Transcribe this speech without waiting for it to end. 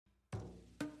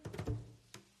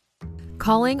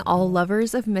Calling all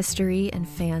lovers of mystery and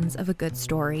fans of a good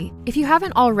story. If you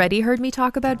haven't already heard me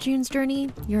talk about June's Journey,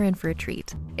 you're in for a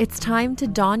treat. It's time to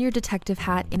don your detective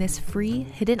hat in this free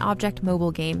hidden object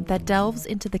mobile game that delves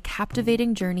into the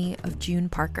captivating journey of June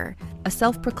Parker, a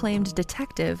self-proclaimed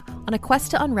detective on a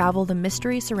quest to unravel the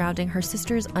mystery surrounding her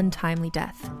sister's untimely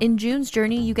death. In June's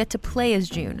Journey, you get to play as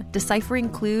June, deciphering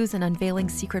clues and unveiling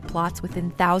secret plots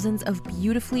within thousands of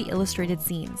beautifully illustrated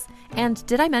scenes. And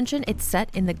did I mention it's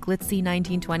set in the glitzy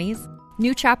 1920s?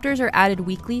 New chapters are added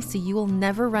weekly, so you will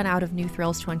never run out of new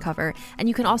thrills to uncover, and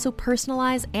you can also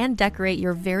personalize and decorate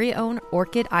your very own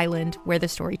Orchid Island where the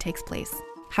story takes place.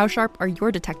 How sharp are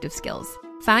your detective skills?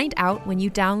 Find out when you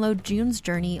download June's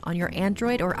Journey on your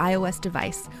Android or iOS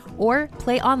device, or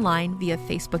play online via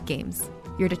Facebook Games.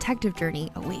 Your detective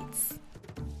journey awaits.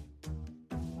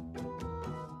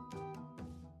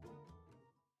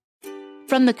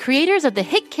 From the creators of the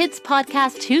hit kids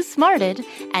podcast Too Smarted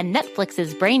and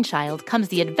Netflix's Brainchild comes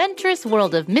the adventurous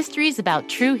world of mysteries about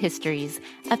true histories,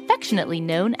 affectionately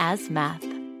known as math.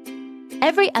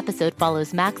 Every episode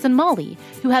follows Max and Molly,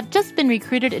 who have just been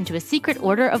recruited into a secret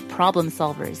order of problem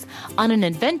solvers, on an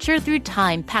adventure through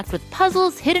time packed with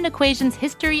puzzles, hidden equations,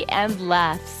 history, and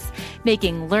laughs,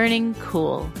 making learning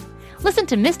cool. Listen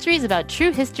to Mysteries About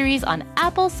True Histories on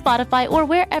Apple, Spotify, or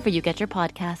wherever you get your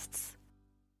podcasts.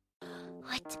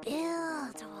 What to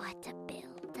build? What to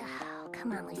build? Oh,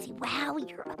 come on, Lucy. Wow,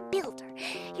 you're a builder.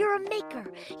 You're a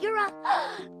maker. You're a...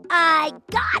 I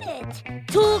got it!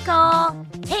 Tool call.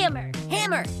 Hammer.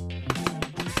 Hammer.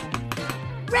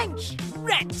 Wrench.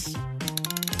 Wrench.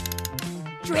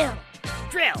 Drill.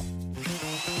 Drill.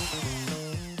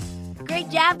 Great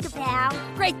job,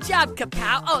 Kapow. Great job,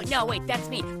 Kapow. Oh, no, wait, that's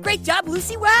me. Great job,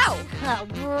 Lucy. Wow. Oh,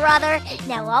 brother.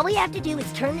 Now all we have to do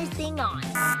is turn this thing on.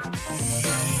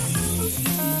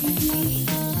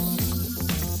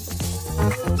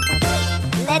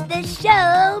 Let the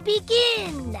show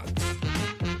begin!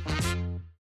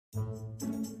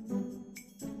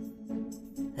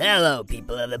 Hello,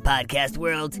 people of the podcast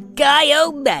world.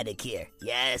 Guy-O-Matic here.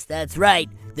 Yes, that's right.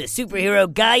 The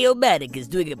superhero Guy-O-Matic is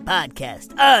doing a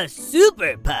podcast. A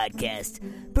super podcast.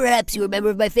 Perhaps you're a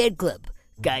member of my fan club,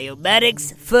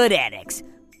 Guy-O-Matic's Foot Addicts.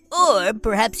 Or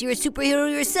perhaps you're a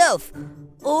superhero yourself.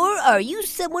 Or are you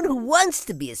someone who wants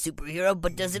to be a superhero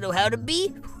but doesn't know how to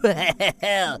be?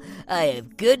 Well, I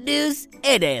have good news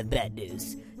and I have bad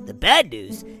news. The bad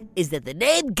news is that the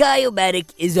name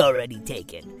Guy-O-Matic is already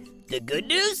taken. The good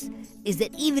news is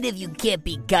that even if you can't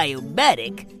be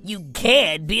Guy-O-Matic, you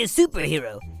can be a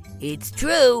superhero. It's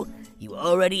true, you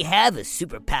already have a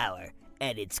superpower,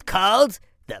 and it's called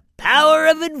the power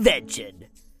of invention.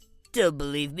 Don't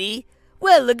believe me?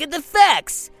 Well, look at the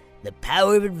facts. The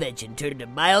power of invention turned a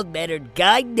mild-mannered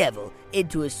Guy Neville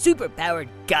into a superpowered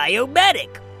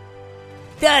Guy-O-Matic.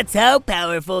 That's how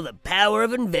powerful the power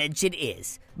of invention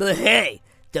is. But hey,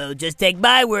 don't just take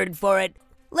my word for it.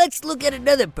 Let's look at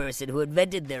another person who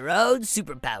invented their own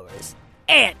superpowers.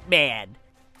 Ant-Man.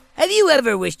 Have you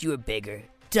ever wished you were bigger,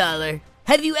 taller?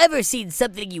 Have you ever seen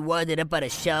something you wanted up on a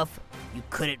shelf you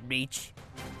couldn't reach?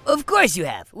 Of course you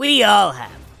have. We all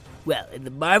have. Well, in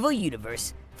the Marvel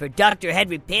Universe, for Dr.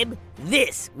 Henry Pym,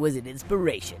 this was an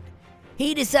inspiration.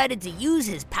 He decided to use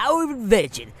his power of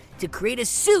invention to create a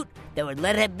suit that would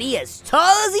let him be as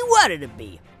tall as he wanted to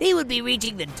be. He would be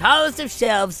reaching the tallest of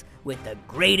shelves with the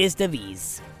greatest of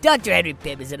ease. Dr. Henry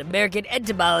Pym is an American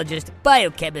entomologist,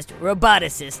 biochemist,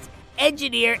 roboticist,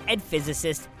 engineer, and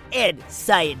physicist, and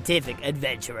scientific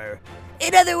adventurer.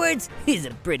 In other words, he's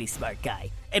a pretty smart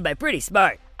guy. And by pretty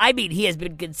smart, I mean he has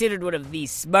been considered one of the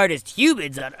smartest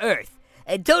humans on Earth.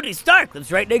 And Tony Stark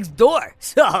lives right next door,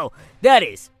 so that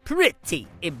is pretty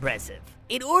impressive.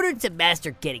 In order to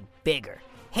master getting bigger,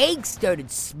 Hank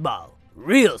started small,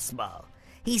 real small.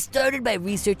 He started by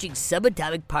researching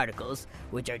subatomic particles,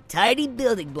 which are tiny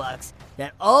building blocks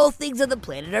that all things on the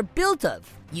planet are built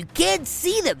of. You can't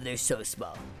see them, they're so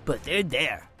small, but they're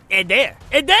there, and there,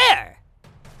 and there!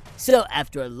 So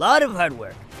after a lot of hard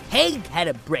work, Hank had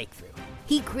a breakthrough.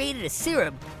 He created a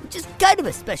serum, which is kind of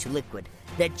a special liquid,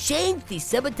 that changed these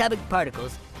subatomic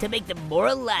particles to make them more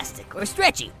elastic or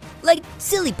stretchy, like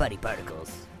silly putty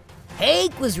particles.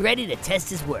 Hank was ready to test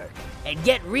his work and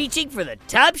get reaching for the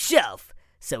top shelf,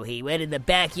 so he went in the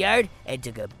backyard and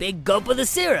took a big gulp of the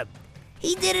serum.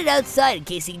 He did it outside in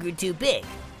case he grew too big.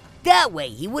 That way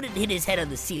he wouldn't hit his head on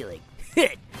the ceiling.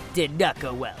 It did not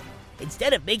go well.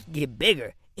 Instead of making him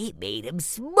bigger, it made him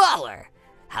smaller.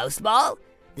 How small?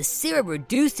 The serum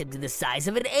reduced him to the size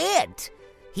of an ant.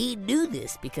 He knew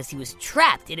this because he was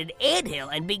trapped in an anthill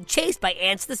and being chased by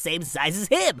ants the same size as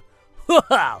him.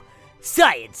 Wow!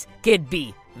 Science can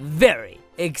be very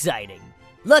exciting.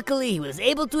 Luckily, he was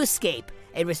able to escape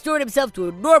and restored himself to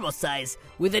a normal size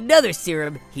with another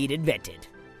serum he'd invented.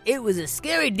 It was a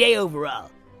scary day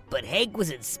overall, but Hank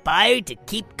was inspired to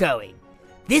keep going.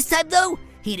 This time, though,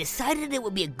 he decided it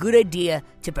would be a good idea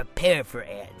to prepare for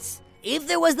ants. If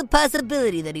there was the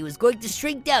possibility that he was going to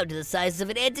shrink down to the size of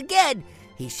an ant again,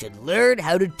 he should learn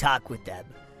how to talk with them.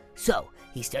 So,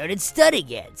 he started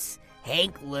studying ants.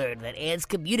 Hank learned that ants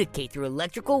communicate through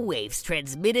electrical waves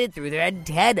transmitted through their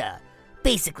antenna,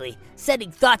 basically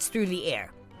sending thoughts through the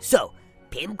air. So,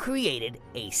 Pim created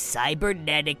a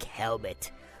cybernetic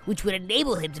helmet, which would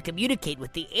enable him to communicate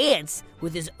with the ants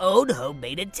with his own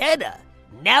homemade antenna.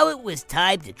 Now it was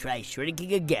time to try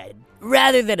shrinking again.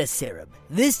 Rather than a serum,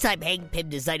 this time Hank Pym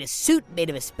designed a suit made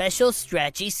of a special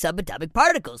stretchy subatomic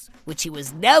particles, which he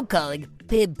was now calling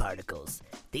Pym particles.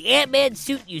 The Ant-Man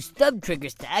suit used thumb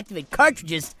triggers to activate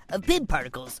cartridges of Pym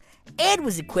particles and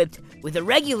was equipped with a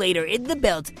regulator in the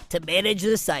belt to manage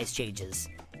the size changes.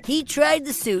 He tried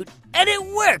the suit, and it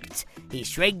worked! He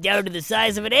shrank down to the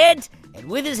size of an ant, and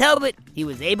with his helmet, he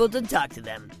was able to talk to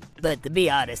them. But to be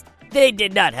honest, they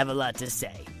did not have a lot to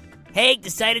say. Hank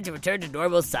decided to return to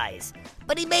normal size,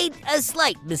 but he made a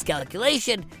slight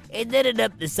miscalculation and ended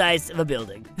up the size of a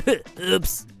building.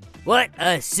 Oops. What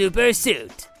a super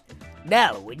suit.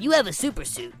 Now, when you have a super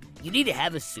suit, you need to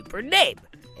have a super name,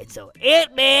 and so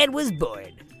Ant-Man was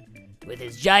born. With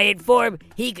his giant form,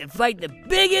 he could fight the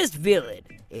biggest villain.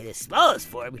 In his smallest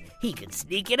form, he could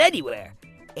sneak in anywhere.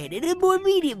 And in a more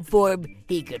medium form,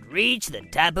 he could reach the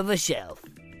top of a shelf.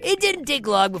 It didn't take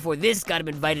long before this got him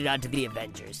invited onto the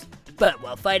Avengers. But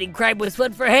while fighting crime was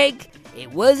fun for Hank,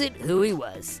 it wasn't who he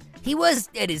was. He was,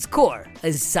 at his core,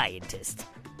 a scientist.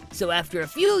 So after a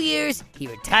few years, he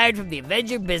retired from the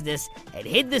Avenger business and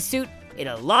hid the suit in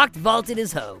a locked vault in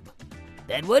his home.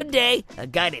 Then one day, a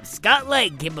guy named Scott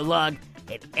Lang came along,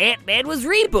 and Ant-Man was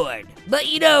reborn. But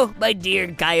you know, my dear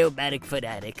Guy-O-Matic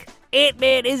fanatic,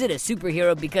 Ant-Man isn't a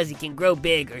superhero because he can grow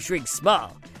big or shrink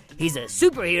small. He's a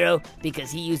superhero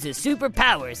because he uses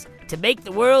superpowers to make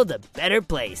the world a better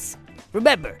place.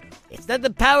 Remember, it's not the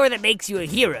power that makes you a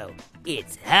hero,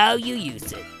 it's how you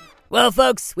use it. Well,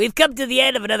 folks, we've come to the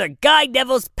end of another Guy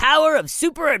Neville's Power of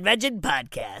Super Invention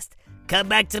podcast. Come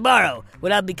back tomorrow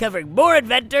when I'll be covering more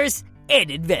inventors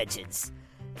and inventions.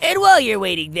 And while you're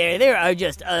waiting there are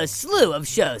just a slew of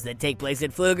shows that take place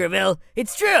in Pflugerville.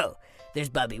 It's true. There's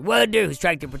Bobby Wonder, who's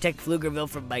trying to protect Pflugerville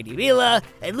from Mighty Mila,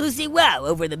 and Lucy Wow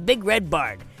over the Big Red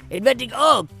Barn, inventing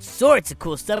all sorts of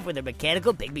cool stuff with her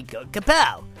mechanical pygmy goat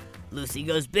Kapow. Lucy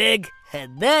goes big,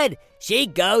 and then she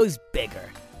goes bigger.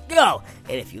 Oh,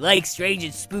 and if you like strange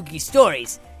and spooky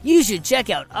stories, you should check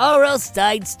out R.L.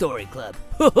 Stein's Story Club.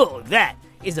 Oh, that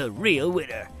is a real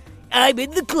winner. I'm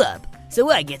in the club,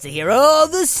 so I get to hear all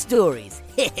the stories.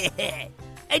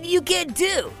 And you can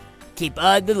too. Keep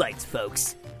on the lights,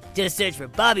 folks. Just search for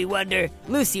Bobby Wonder,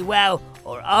 Lucy Wow,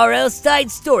 or R.L.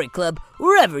 Stein's Story Club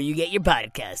wherever you get your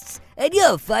podcasts, and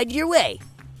you'll find your way.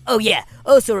 Oh yeah,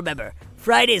 also remember,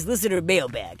 Friday's listener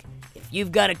mailbag. If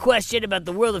you've got a question about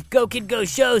the world of Go Kid Go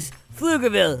shows,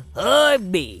 Pflugerville, or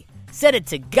me, send it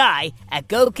to Guy at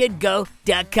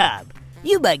GoKidGo.com.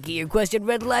 You might get your question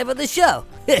read live on the show.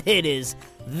 It is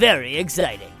very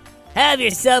exciting. Have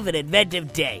yourself an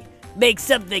inventive day. Make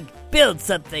something, build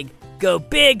something, go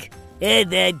big,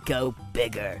 and then go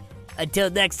bigger. Until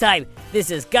next time, this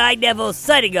is Guy Neville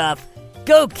signing off.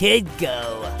 Go Kid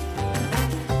Go!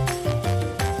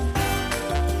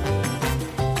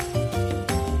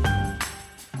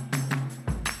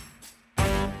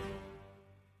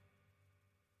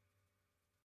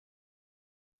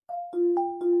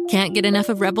 Can't get enough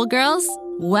of Rebel Girls?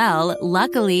 Well,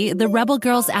 luckily, the Rebel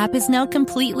Girls app is now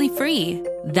completely free.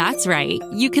 That's right.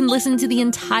 You can listen to the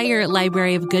entire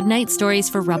library of goodnight stories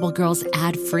for Rebel Girls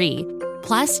ad-free.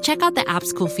 Plus, check out the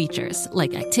app's cool features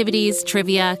like activities,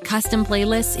 trivia, custom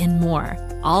playlists, and more.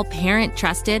 All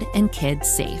parent-trusted and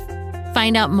kids-safe.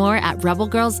 Find out more at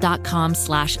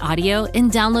rebelgirls.com/audio and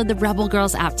download the Rebel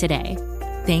Girls app today.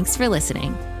 Thanks for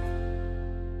listening.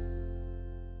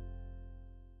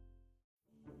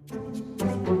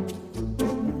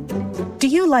 Do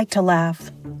you like to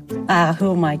laugh?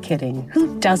 Who am I kidding?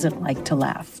 Who doesn't like to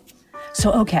laugh?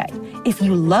 So, okay, if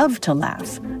you love to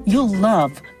laugh, you'll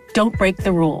love Don't Break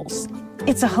the Rules.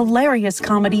 It's a hilarious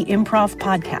comedy improv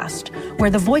podcast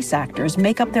where the voice actors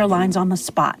make up their lines on the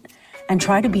spot and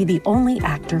try to be the only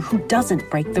actor who doesn't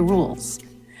break the rules.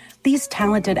 These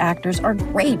talented actors are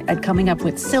great at coming up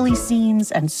with silly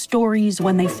scenes and stories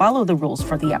when they follow the rules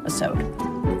for the episode.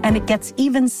 And it gets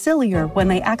even sillier when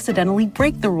they accidentally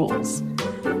break the rules.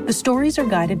 The stories are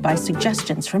guided by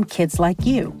suggestions from kids like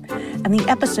you, and the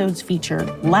episodes feature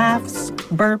laughs,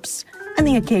 burps, and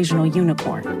the occasional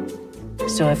unicorn.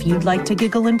 So if you'd like to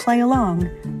giggle and play along,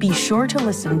 be sure to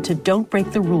listen to Don't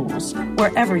Break the Rules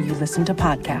wherever you listen to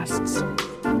podcasts.